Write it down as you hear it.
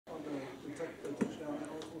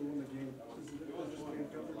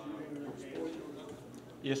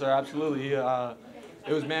Yes, sir, absolutely.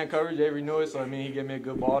 It was man coverage. Avery knew it, so, I mean, he gave me a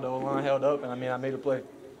good ball. The O-line held up, and, I mean, I made a play.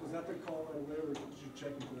 Was that the call right away, or did you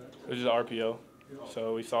check into that? It was just an RPO.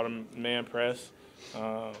 So we saw the man press.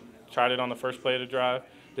 Tried it on the first play of the drive.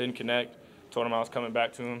 Didn't connect. Told him I was coming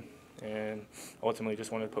back to him. And ultimately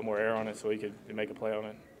just wanted to put more air on it so he could make a play on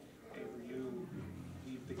it. Avery, you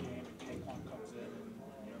leave the game and K-StateOnline comes in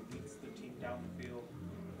and leads the team down the field.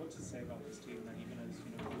 What's it say about this team that even as you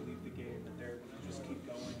leave the game that they're able to just keep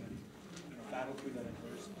going and battle through that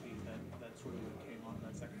adversity that sort of came on in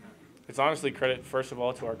that second half? It's honestly credit first of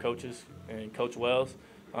all to our coaches and Coach Wells.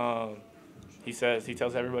 He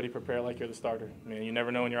tells everybody prepare like you're the starter. I mean, you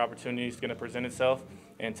never know when your opportunity is going to present itself,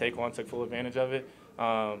 and Taekwon took full advantage of it.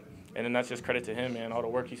 And then that's just credit to him, man. All the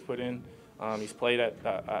work he's put in. He's played at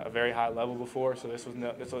a very high level before, so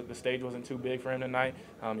the stage wasn't too big for him tonight.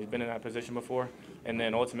 He's been in that position before, and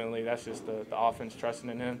then ultimately that's just the offense trusting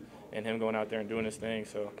in him and him going out there and doing his thing.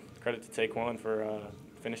 So credit to Taekwon for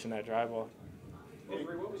finishing that drive off.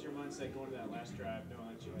 Avery, what was your mindset going to that last drive,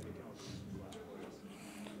 knowing that you had to come?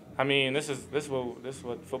 I mean, this is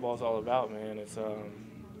what football is all about, man. It's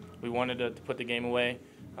we wanted to put the game away.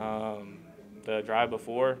 The drive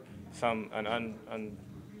before,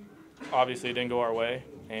 obviously it didn't go our way,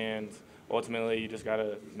 and ultimately you just got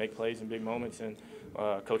to make plays in big moments. And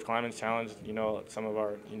Coach Kleiman's challenged, some of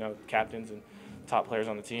our, captains and top players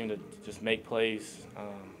on the team to just make plays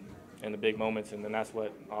in the big moments, and then that's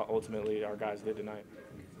what ultimately our guys did tonight.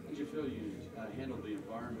 How did you feel you handled the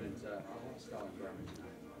environment, hostile environment tonight?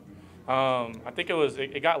 I think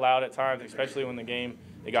it got loud at times, especially when it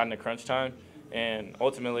got into crunch time, and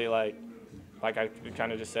ultimately like I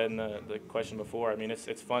kind of just said in the question before, I mean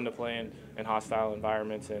it's fun to play in hostile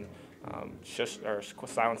environments and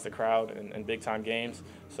silence the crowd in big time games.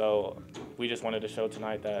 So we just wanted to show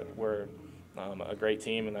tonight that we're a great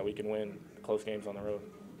team and that we can win close games on the road.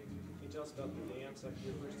 Can you tell us about the dance after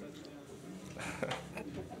your first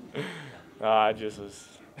touchdown? I just was.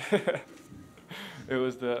 It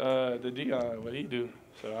was the Dion, what he do.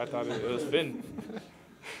 So I thought it was fitting.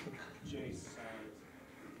 Jayce,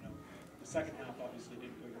 the second half obviously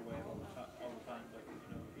didn't go your way all the time, but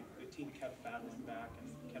the team kept battling back and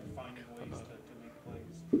kept finding ways to make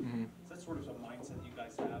plays. Mm-hmm. Is that sort of a mindset you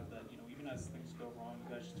guys have that even as things go wrong,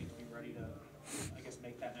 you guys just need to be ready to, I guess,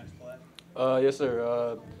 make that next play? Yes,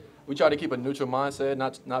 sir. We try to keep a neutral mindset,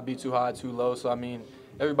 not be too high, too low. So, I mean,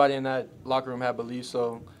 everybody in that locker room had belief.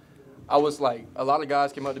 So I was like, a lot of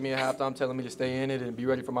guys came up to me at halftime telling me to stay in it and be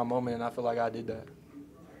ready for my moment, and I feel like I did that.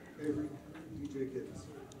 Avery, DJ Gibbs.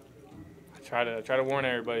 I try to warn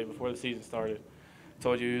everybody before the season started. I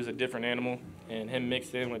told you he was a different animal, and him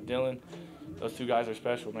mixed in with Dylan, those two guys are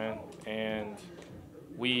special, man. And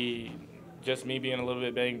me being a little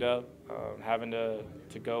bit banged up, having to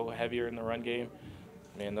go heavier in the run game,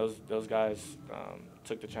 man, those guys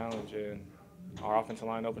took the challenge, and our offensive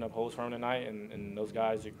line opened up holes for him tonight, and those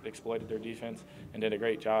guys exploited their defense and did a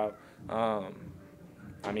great job.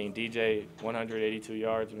 I mean, DJ, 182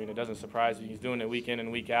 yards. I mean, it doesn't surprise me. He's doing it week in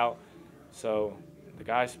and week out. So the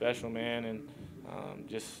guy's special, man. And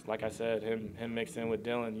just like I said, him mixed in with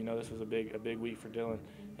Dylan, this was a big week for Dylan,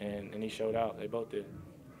 and he showed out. They both did.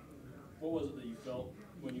 What was it that you felt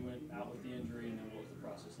when you went out with the injury, and then what was the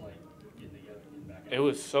process like getting together and getting back out? It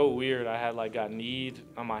was so weird. I had got kneed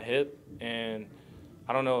on my hip, and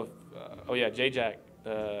I don't know if J-Jack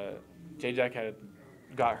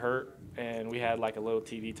got hurt, and we had a little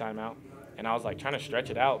TV timeout, and I was trying to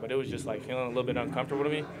stretch it out, but it was just feeling a little bit uncomfortable to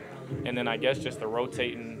me. And then I guess just the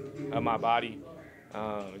rotating of my body,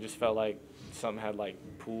 it just felt like something had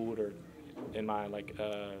pooled or in my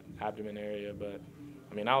abdomen area. But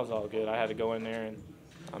I mean, I was all good. I had to go in there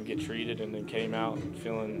and get treated, and then came out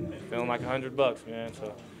feeling like $100, man.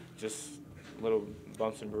 So just little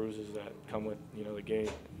bumps and bruises that come with the game.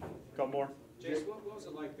 Couple more. Jayce, what was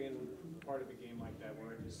it like being part of a game like that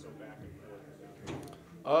where it is so back and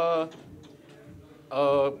forth?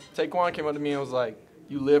 Taekwon came up to me and was like,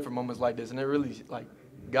 "You live for moments like this," and it really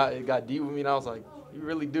got deep with me. And I was like, "You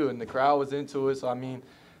really do." And the crowd was into it. So I mean,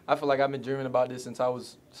 I feel like I've been dreaming about this since I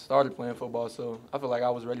started playing football. So I feel like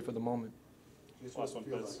I was ready for the moment. What's it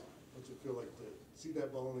feel like to see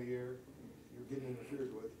that ball in the air? You're getting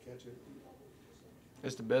interfered with, catch it.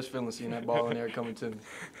 It's the best feeling seeing that ball in the air coming to me.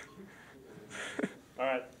 All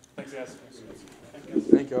right. Thanks, guys. Thank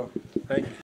you. Thank you.